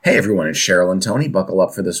Hey everyone, it's Cheryl and Tony. Buckle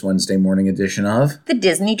up for this Wednesday morning edition of the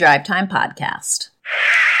Disney Drive Time Podcast.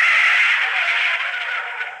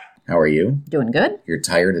 How are you? Doing good. You're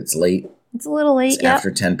tired? It's late? It's a little late, It's after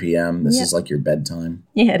 10 p.m. This is like your bedtime?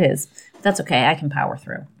 Yeah, it is. That's okay. I can power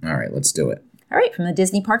through. All right, let's do it. All right, from the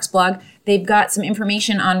Disney Parks blog, they've got some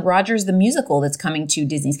information on Rogers the Musical that's coming to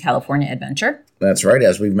Disney's California Adventure. That's right.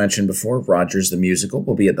 As we've mentioned before, Rogers the Musical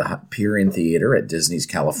will be at the Hyperion Theater at Disney's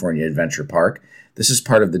California Adventure Park. This is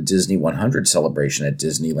part of the Disney 100 celebration at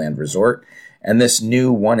Disneyland Resort, and this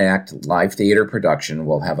new one-act live theater production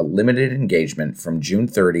will have a limited engagement from June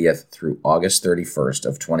 30th through August 31st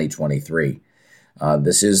of 2023.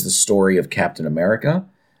 This is the story of Captain America.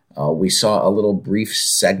 We saw a little brief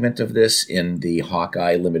segment of this in the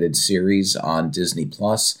Hawkeye limited series on Disney+,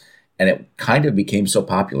 and it kind of became so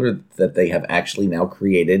popular that they have actually now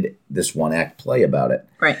created this one-act play about it.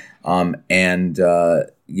 Right.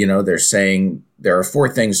 They're saying there are 4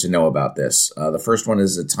 things to know about this. The first one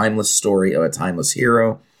is a timeless story of a timeless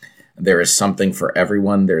hero. There is something for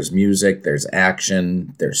everyone. There's music, there's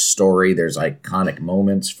action, there's story, there's iconic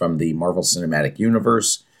moments from the Marvel Cinematic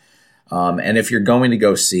Universe. And if you're going to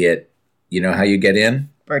go see it, you know how you get in?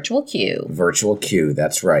 Virtual queue. Virtual queue,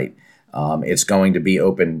 that's right. It's going to be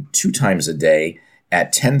open 2 times a day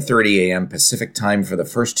at 10:30 a.m. Pacific time for the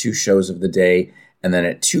first 2 shows of the day, and then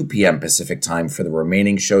at 2 p.m. Pacific time for the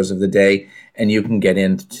remaining shows of the day. And you can get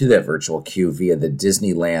into that virtual queue via the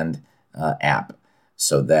Disneyland app.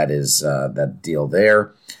 So that is that deal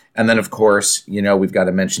there. And then, of course, we've got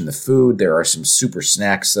to mention the food. There are some super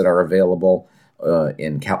snacks that are available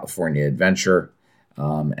in California Adventure,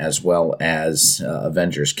 as well as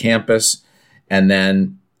Avengers Campus. And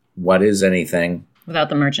then, what is anything without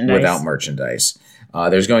the merchandise? Without merchandise.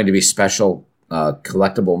 There's going to be special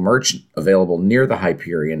collectible merch available near the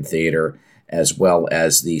Hyperion Theater, as well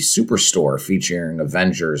as the Superstore featuring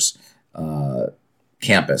Avengers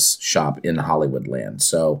Campus shop in Hollywoodland.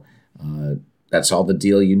 So that's all the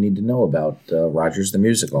deal you need to know about Rogers the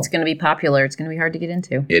Musical. It's going to be popular. It's going to be hard to get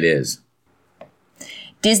into. It is.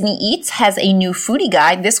 Disney Eats has a new foodie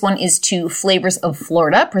guide. This one is to Flavors of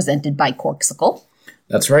Florida, presented by Corksicle.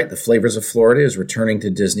 That's right. The Flavors of Florida is returning to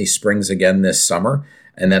Disney Springs again this summer,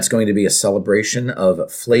 and that's going to be a celebration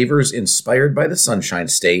of flavors inspired by the Sunshine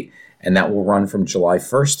State, and that will run from July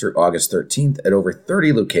 1st through August 13th at over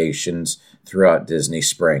 30 locations throughout Disney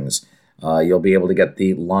Springs. You'll be able to get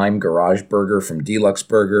the Lime Garage Burger from Deluxe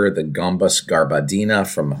Burger, the Gambas Garbadina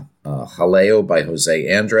from Jaleo by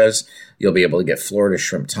Jose Andres. You'll be able to get Florida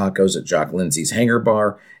Shrimp Tacos at Jock Lindsay's Hangar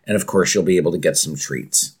Bar, and of course you'll be able to get some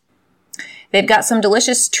treats. They've got some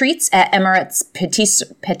delicious treats at Emirates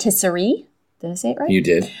Patisserie. Did I say it right? You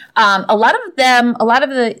did. All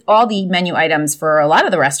the menu items for a lot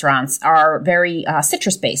of the restaurants are very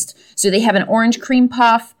citrus based. So they have an orange cream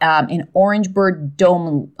puff, an orange bird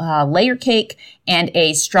dome layer cake, and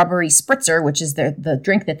a strawberry spritzer, which is the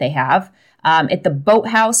drink that they have. At the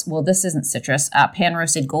Boathouse, well, this isn't citrus,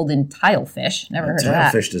 pan-roasted golden tilefish. Never heard of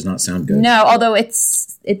that. Tilefish does not sound good. No, although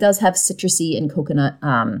it does have citrusy and coconut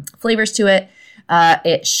flavors to it.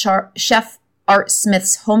 It's Chef Art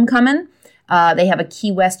Smith's Homecoming. They have a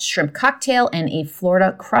Key West shrimp cocktail and a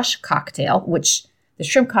Florida crush cocktail, which the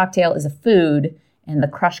shrimp cocktail is a food and the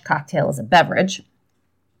crush cocktail is a beverage.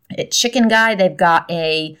 At Chicken Guy, they've got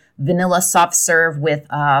a vanilla soft serve with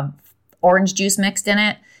orange juice mixed in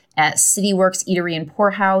it. At CityWorks Eatery and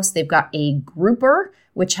Poorhouse, they've got a grouper,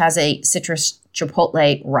 which has a citrus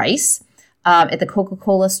chipotle rice. At the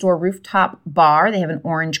Coca-Cola store rooftop bar, they have an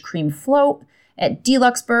orange cream float. At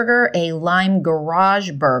Deluxe Burger, a lime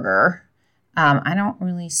garage burger. I don't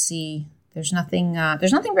really see, there's nothing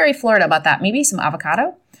very Florida about that. Maybe some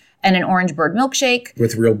avocado and an orange bird milkshake.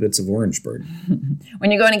 With real bits of orange bird.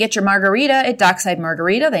 When you're going to get your margarita at Dockside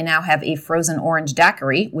Margarita, they now have a frozen orange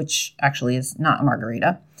daiquiri, which actually is not a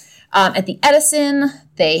margarita. At the Edison,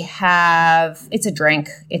 they have, it's a drink,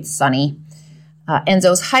 it's sunny.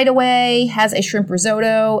 Enzo's Hideaway has a shrimp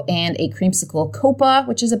risotto and a creamsicle copa,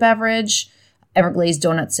 which is a beverage. Everglazed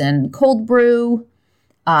Donuts and Cold Brew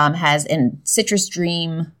has a Citrus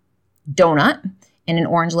Dream donut and an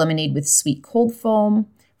orange lemonade with sweet cold foam.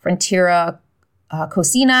 Frontiera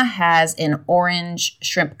Cocina has an orange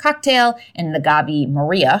shrimp cocktail and the Gavi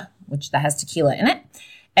Maria, which that has tequila in it.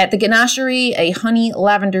 At the Ganachery, a honey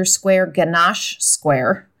lavender square ganache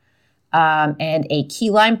square and a key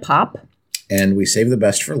lime pop. And we save the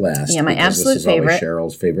best for last. Yeah, my absolute favorite. This is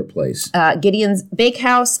always Cheryl's favorite place. Gideon's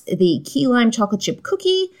Bakehouse, the key lime chocolate chip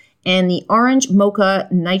cookie, and the orange mocha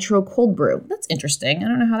nitro cold brew. That's interesting. I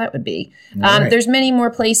don't know how that would be. Right. There's many more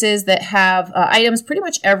places that have items. Pretty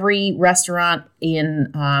much every restaurant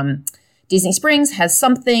in Disney Springs has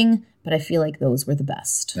something, but I feel like those were the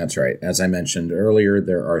best. That's right. As I mentioned earlier,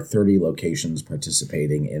 there are 30 locations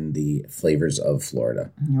participating in the Flavors of Florida.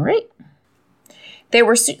 All right. There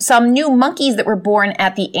were some new monkeys that were born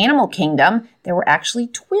at the Animal Kingdom. There were actually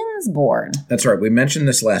twins born. That's right. We mentioned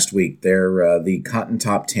this last week. They're the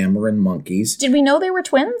cotton-top tamarin monkeys. Did we know they were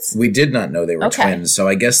twins? We did not know they were twins. So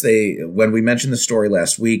I guess when we mentioned the story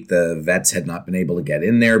last week, the vets had not been able to get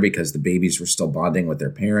in there because the babies were still bonding with their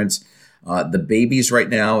parents. The babies right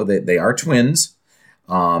now, they are twins.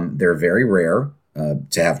 They're very rare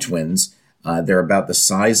to have twins. They're about the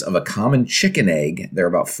size of a common chicken egg. They're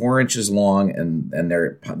about 4 inches long, and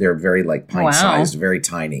they're very like pint-sized, very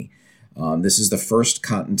tiny. This is the first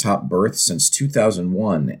cotton-top birth since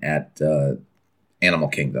 2001 at Animal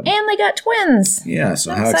Kingdom. And they got twins. Yeah,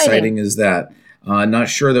 so how exciting is that? Not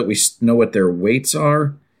sure that we know what their weights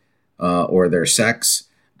are or their sex,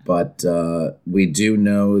 but we do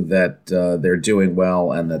know that they're doing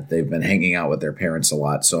well and that they've been hanging out with their parents a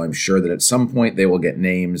lot. So I'm sure that at some point they will get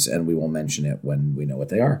names and we will mention it when we know what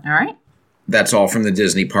they are. All right. That's all from the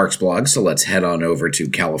Disney Parks blog. So let's head on over to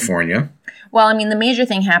California. Well, I mean, the major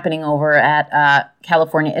thing happening over at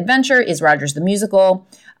California Adventure is Rogers the Musical.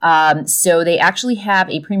 So they actually have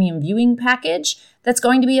a premium viewing package that's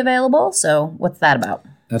going to be available. So what's that about?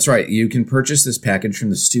 That's right. You can purchase this package from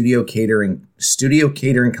the Studio Catering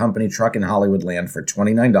Company truck in Hollywoodland for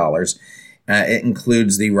 $29. It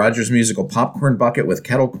includes the Rogers Musical popcorn bucket with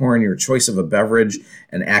kettle corn, your choice of a beverage,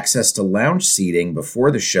 and access to lounge seating before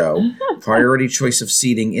the show, priority choice of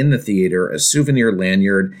seating in the theater, a souvenir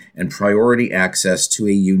lanyard, and priority access to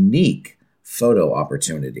a unique photo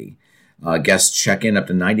opportunity. Guests check in up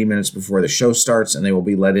to 90 minutes before the show starts, and they will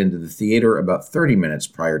be let into the theater about 30 minutes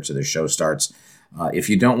prior to the show starts. If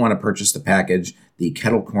you don't want to purchase the package, the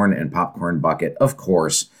kettle corn and popcorn bucket, of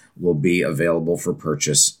course, will be available for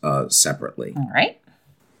purchase separately. All right.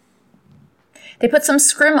 They put some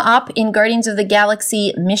scrim up in Guardians of the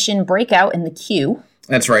Galaxy Mission Breakout in the queue.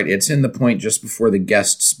 That's right. It's in the point just before the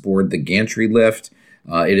guests board the gantry lift.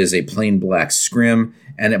 It is a plain black scrim,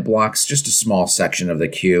 and it blocks just a small section of the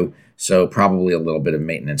queue, so probably a little bit of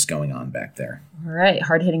maintenance going on back there. All right.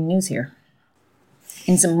 Hard-hitting news here.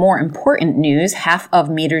 In some more important news, half of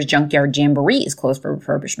Mater's Junkyard Jamboree is closed for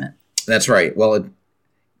refurbishment. That's right. Well,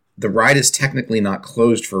 the ride is technically not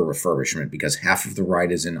closed for refurbishment because half of the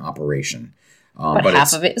ride is in operation. But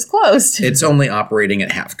half of it is closed. It's only operating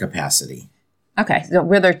at half capacity. Okay. So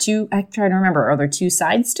were there two? I'm trying to remember. Are there two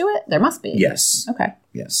sides to it? There must be. Yes. Okay.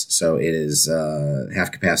 Yes. So it is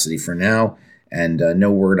half capacity for now. And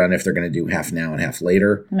no word on if they're going to do half now and half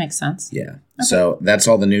later. Makes sense. Yeah. Okay. So that's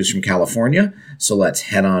all the news from California. So let's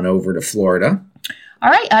head on over to Florida. All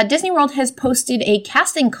right. Disney World has posted a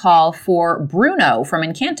casting call for Bruno from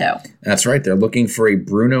Encanto. That's right. They're looking for a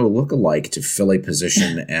Bruno lookalike to fill a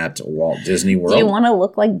position at Walt Disney World. Do you want to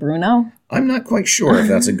look like Bruno? I'm not quite sure if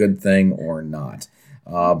that's a good thing or not.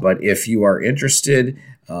 But if you are interested,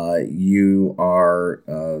 you are...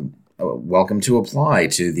 welcome to apply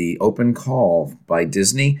to the open call by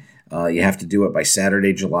Disney. You have to do it by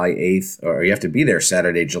Saturday, July 8th, or you have to be there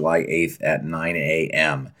Saturday, July 8th at 9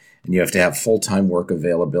 a.m. And you have to have full-time work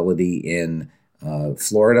availability in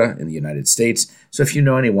Florida, in the United States. So if you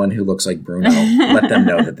know anyone who looks like Bruno, let them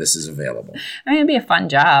know that this is available. I mean, it'd be a fun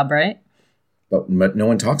job, right? But no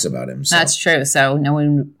one talks about him. So. That's true. So no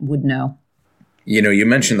one would know. You know, you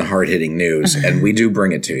mentioned the hard-hitting news, and we do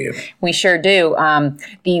bring it to you. We sure do.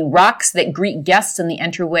 The rocks that greet guests in the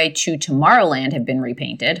entryway to Tomorrowland have been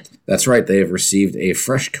repainted. That's right. They have received a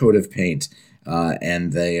fresh coat of paint,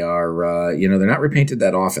 and they are, they're not repainted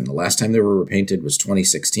that often. The last time they were repainted was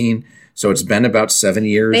 2016, so it's been about 7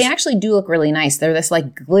 years. They actually do look really nice. They're this,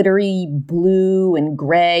 like, glittery blue and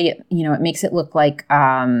gray. You know, it makes it look like,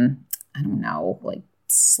 I don't know, like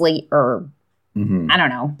slate or... I don't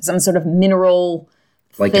know, some sort of mineral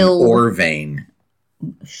like filled... an ore vein.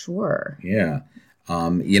 Sure. Yeah.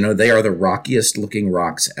 They are the rockiest looking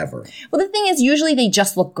rocks ever. Well, the thing is, usually they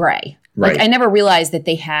just look gray. Right. Like, I never realized that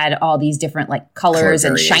they had all these different, like, colors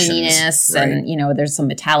and shininess, right. And, there's some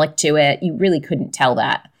metallic to it. You really couldn't tell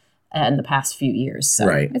that in the past few years. So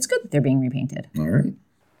It's good that they're being repainted. All right.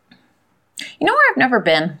 You know where I've never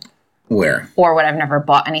been? Where? Or what I've never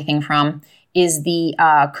bought anything from? Is the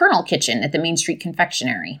Colonel Kitchen at the Main Street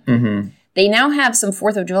Confectionery. Mm-hmm. They now have some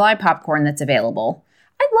 4th of July popcorn that's available.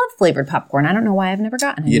 I love flavored popcorn. I don't know why I've never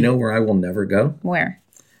gotten it. You know where I will never go? Where?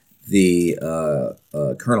 The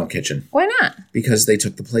Colonel Kitchen. Why not? Because they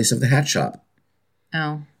took the place of the hat shop.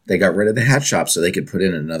 Oh. They got rid of the hat shop so they could put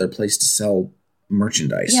in another place to sell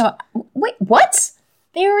merchandise. Yeah. Wait, what?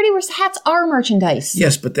 They already were. Hats are merchandise.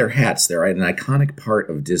 Yes, but they're hats. They're an iconic part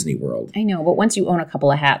of Disney World. I know, but once you own a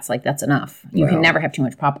couple of hats, like that's enough. You can never have too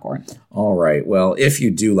much popcorn. All right. Well, if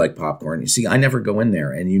you do like popcorn, you see, I never go in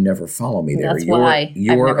there, and you never follow me there. That's why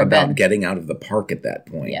you're about getting out of the park at that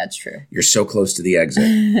point. Yeah, it's true. You're so close to the exit.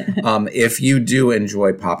 If you do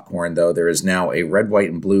enjoy popcorn, though, there is now a red, white,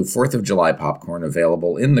 and blue 4th of July popcorn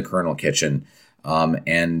available in the Colonel Kitchen.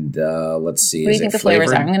 Let's see. What do you think the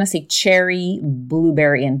flavors are? I'm going to say cherry,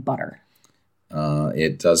 blueberry, and butter.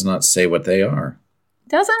 It does not say what they are.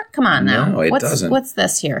 Doesn't? Come on now. No, it doesn't. What's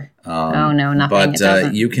this here? Oh, no, nothing.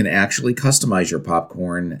 But you can actually customize your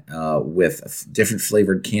popcorn with different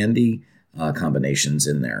flavored candy combinations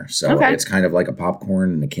in there. So it's kind of like a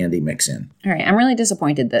popcorn and a candy mix in. All right. I'm really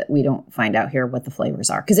disappointed that we don't find out here what the flavors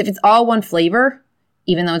are. Because if it's all one flavor,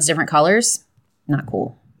 even though it's different colors, not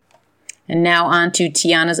cool. And now on to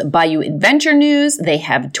Tiana's Bayou Adventure news. They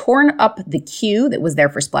have torn up the queue that was there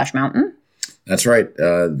for Splash Mountain. That's right.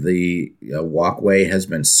 The walkway has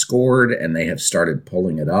been scored, and they have started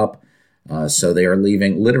pulling it up. So they are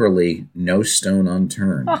leaving literally no stone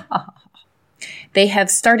unturned. They have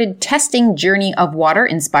started testing Journey of Water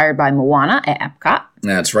inspired by Moana at Epcot.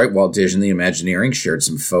 That's right. Walt Disney Imagineering shared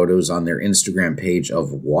some photos on their Instagram page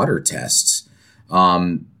of water tests.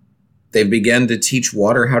 They've begun to teach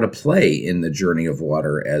water how to play in the Journey of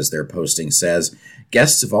Water, as their posting says.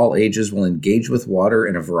 Guests of all ages will engage with water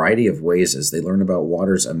in a variety of ways as they learn about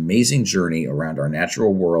water's amazing journey around our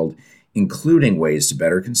natural world, including ways to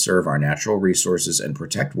better conserve our natural resources and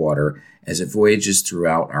protect water as it voyages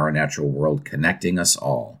throughout our natural world, connecting us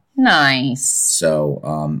all. Nice.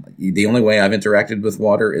 So the only way I've interacted with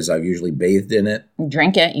water is I've usually bathed in it.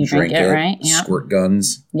 Drink it. You drink it, right? Yep. Squirt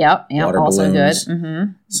guns. Yep. Water also balloons. Good.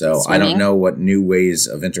 Mm-hmm. So Swimming. I don't know what new ways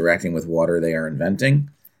of interacting with water they are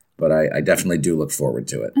inventing, but I definitely do look forward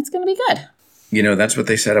to it. It's going to be good. You know, that's what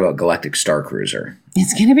they said about Galactic Star Cruiser.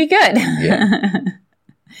 It's going to be good. Yeah.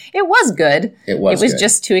 It was good. It was good.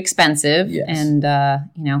 Just too expensive. Yes. And,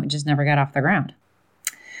 it just never got off the ground.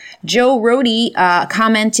 Joe Rohde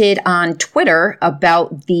commented on Twitter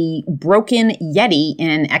about the broken Yeti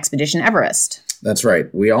in Expedition Everest. That's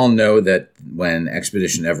right. We all know that when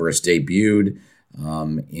Expedition Everest debuted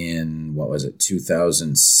in,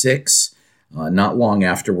 2006, not long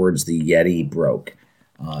afterwards, the Yeti broke.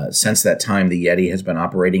 Since that time, the Yeti has been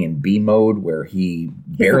operating in B mode, where he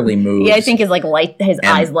barely moves. Yeah, I think his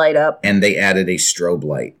eyes light up. And they added a strobe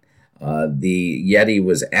light. The Yeti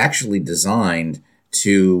was actually designed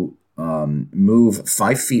to move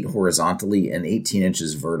 5 feet horizontally and 18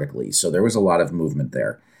 inches vertically. So there was a lot of movement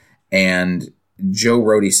there. And Joe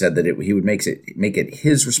Rohde said that he would make it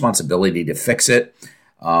his responsibility to fix it.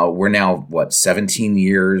 We're now, 17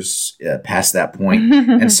 years past that point?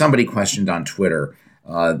 And somebody questioned on Twitter,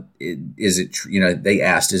 is it they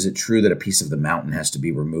asked, is it true that a piece of the mountain has to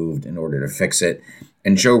be removed in order to fix it?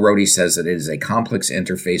 And Joe Rohde says that it is a complex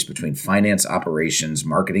interface between finance, operations,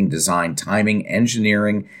 marketing, design, timing,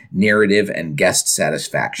 engineering, narrative, and guest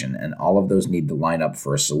satisfaction. And all of those need to line up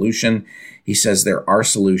for a solution. He says there are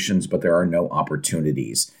solutions, but there are no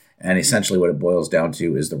opportunities. And essentially what it boils down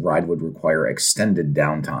to is the ride would require extended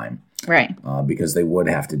downtime. Right. Because they would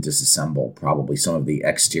have to disassemble probably some of the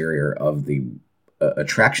exterior of the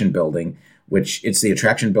attraction building, which it's the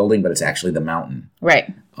attraction building, but it's actually the mountain.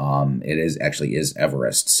 Right. It is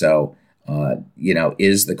Everest. So,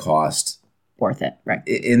 is the cost worth it? Right.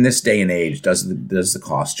 In this day and age, does the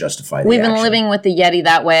cost justify the We've been action? living with the Yeti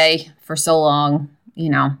that way for so long.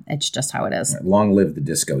 It's just how it is. Right. Long live the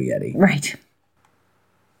Disco Yeti. Right.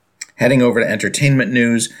 Heading over to entertainment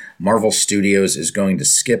news, Marvel Studios is going to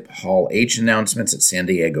skip Hall H announcements at San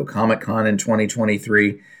Diego Comic-Con in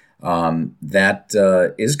 2023.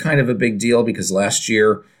 That is kind of a big deal because last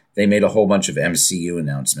year they made a whole bunch of MCU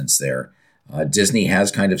announcements there. Disney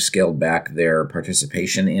has kind of scaled back their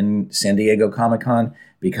participation in San Diego Comic-Con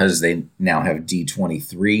because they now have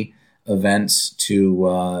D23 events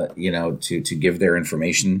to give their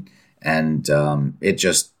information, and it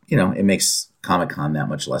just it makes Comic-Con that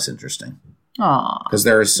much less interesting. Aww. Because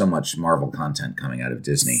there is so much Marvel content coming out of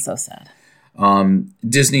Disney. So sad.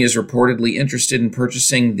 Disney is reportedly interested in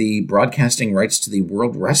purchasing the broadcasting rights to the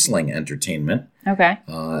World Wrestling Entertainment. Okay.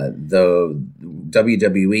 The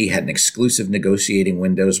WWE had an exclusive negotiating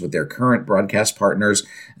windows with their current broadcast partners,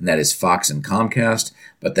 and that is Fox and Comcast,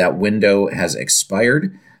 but that window has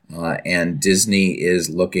expired, and Disney is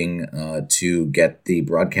looking to get the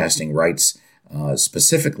broadcasting rights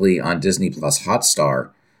specifically on Disney Plus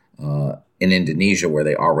Hotstar in Indonesia, where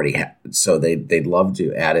they already have. So they'd love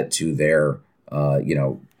to add it to their,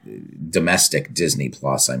 domestic Disney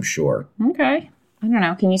Plus, I'm sure. Okay. I don't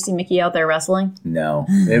know. Can you see Mickey out there wrestling? No.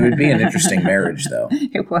 It would be an interesting marriage, though.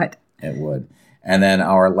 It would. It would. And then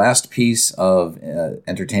our last piece of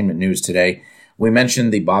entertainment news today, we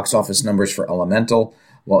mentioned the box office numbers for Elemental.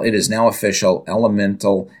 Well, it is now official.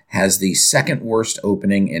 Elemental has the second worst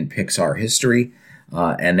opening in Pixar history,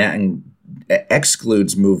 and that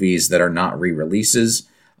excludes movies that are not re-releases.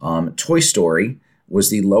 Toy Story was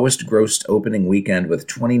the lowest grossed opening weekend with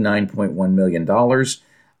 $29.1 million.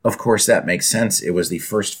 Of course, that makes sense. It was the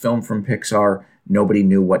first film from Pixar. Nobody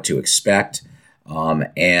knew what to expect.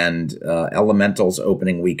 And Elemental's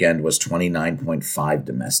opening weekend was 29.5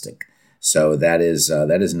 domestic. So that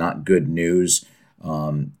is not good news.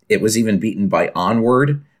 It was even beaten by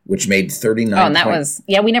Onward, which made 39. Oh, and that was,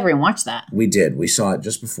 we never even watched that. We did. We saw it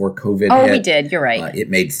just before COVID hit. Oh, we did. You're right. It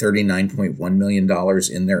made $39.1 million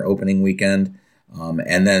in their opening weekend.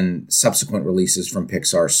 And then subsequent releases from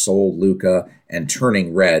Pixar, Soul, Luca, and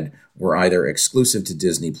Turning Red were either exclusive to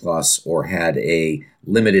Disney Plus or had a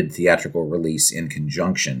limited theatrical release in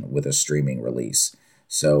conjunction with a streaming release.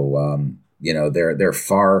 So, they're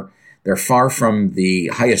far from the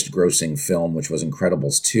highest grossing film, which was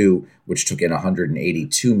Incredibles 2, which took in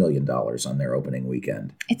 $182 million on their opening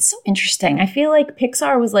weekend. It's so interesting. I feel like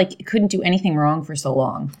Pixar was like, couldn't do anything wrong for so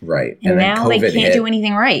long. Right. And now they can't do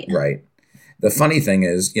anything right. Right. The funny thing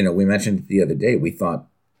is, we mentioned the other day, we thought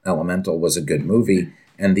Elemental was a good movie,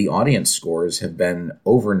 and the audience scores have been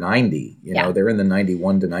over 90. They're in the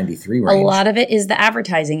 91 to 93 range. A lot of it is the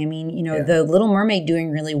advertising. I mean, The Little Mermaid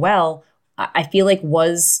doing really well, I feel like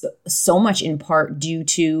was so much in part due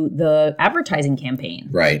to the advertising campaign.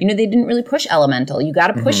 Right. They didn't really push Elemental. You got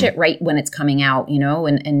to push it right when it's coming out,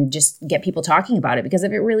 and just get people talking about it. Because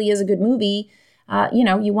if it really is a good movie,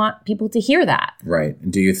 you want people to hear that. Right.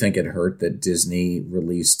 Do you think it hurt that Disney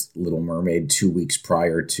released Little Mermaid 2 weeks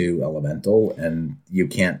prior to Elemental, and you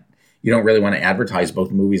don't really want to advertise both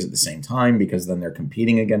movies at the same time because then they're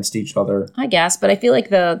competing against each other? I guess, but I feel like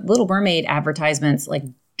the Little Mermaid advertisements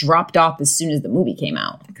dropped off as soon as the movie came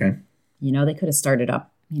out. Okay. They could have started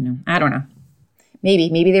up, I don't know.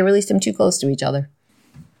 Maybe they released them too close to each other.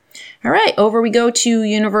 All right, over we go to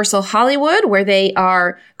Universal Hollywood, where they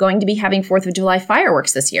are going to be having 4th of July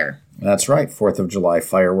fireworks this year. That's right. 4th of July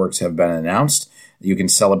fireworks have been announced. You can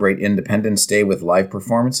celebrate Independence Day with live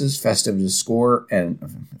performances, festive decor,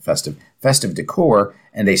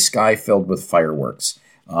 and a sky filled with fireworks.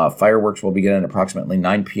 Fireworks will begin at approximately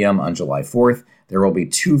 9 p.m. on July 4th. There will be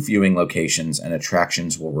 2 viewing locations, and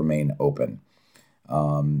attractions will remain open.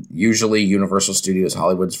 Usually, Universal Studios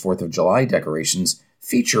Hollywood's 4th of July decorations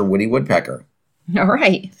feature Woody Woodpecker. All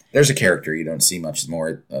right. There's a character you don't see much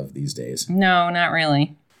more of these days. No, not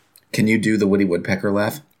really. Can you do the Woody Woodpecker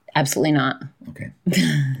laugh? Absolutely not. Okay.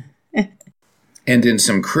 And in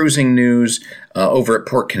some cruising news, over at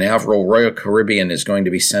Port Canaveral, Royal Caribbean is going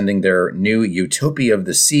to be sending their new Utopia of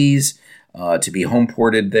the Seas to be home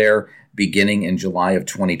ported there beginning in July of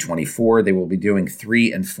 2024. They will be doing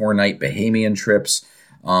 3- and 4-night Bahamian trips.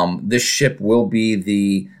 This ship will be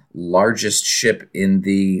the largest ship in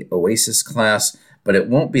the Oasis class, but it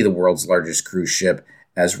won't be the world's largest cruise ship,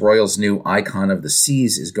 as Royal's new Icon of the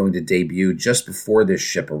Seas is going to debut just before this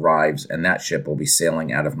ship arrives, and that ship will be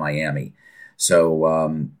sailing out of Miami.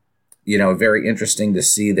 So, very interesting to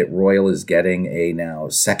see that Royal is getting a now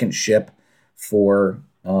second ship for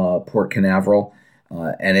Port Canaveral.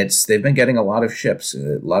 And they've been getting a lot of ships,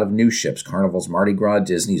 a lot of new ships, Carnival's Mardi Gras,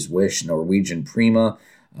 Disney's Wish, Norwegian Prima,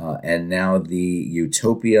 and now the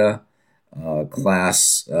Utopia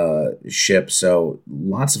class ship. So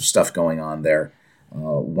lots of stuff going on there.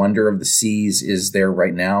 Wonder of the Seas is there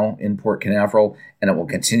right now in Port Canaveral, and it will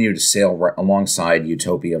continue to sail alongside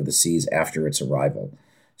Utopia of the Seas after its arrival.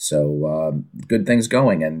 So good things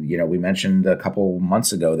going. And, we mentioned a couple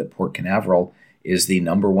months ago that Port Canaveral is the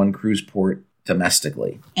 #1 cruise port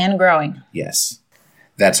domestically. And growing. Yes.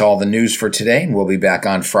 That's all the news for today. We'll be back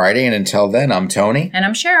on Friday. And until then, I'm Tony. And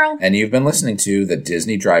I'm Cheryl. And you've been listening to the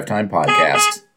Disney Drive Time Podcast.